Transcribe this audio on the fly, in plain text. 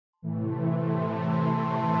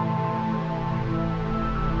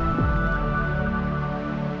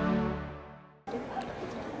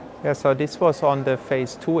Yeah, so this was on the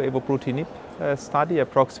phase 2 Evobrutinib study.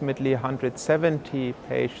 Approximately 170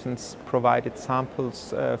 patients provided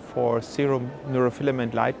samples for serum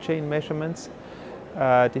neurofilament light chain measurements.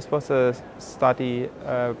 This was a study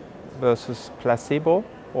versus placebo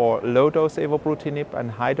or low-dose Evobrutinib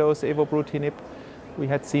and high-dose Evobrutinib. We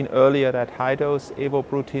had seen earlier that high-dose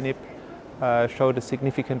Evobrutinib showed a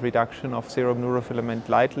significant reduction of serum neurofilament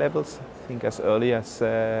light levels, I think as early as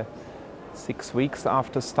 6 weeks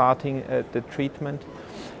after starting the treatment.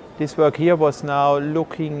 This work here was now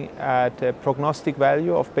looking at the prognostic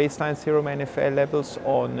value of baseline serum NfL levels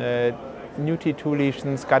on new T2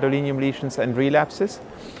 lesions, gadolinium lesions and relapses.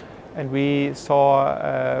 And we saw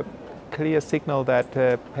a clear signal that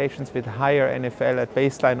patients with higher NfL at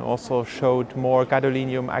baseline also showed more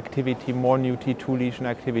gadolinium activity, more new T2 lesion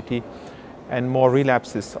activity and more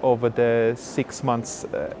relapses over the 6 months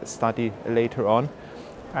study later on.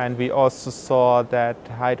 And we also saw that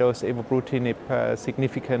high-dose Evobrutinib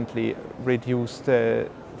significantly reduced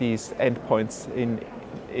these endpoints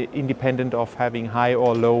independent of having high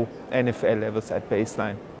or low NfL levels at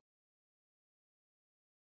baseline.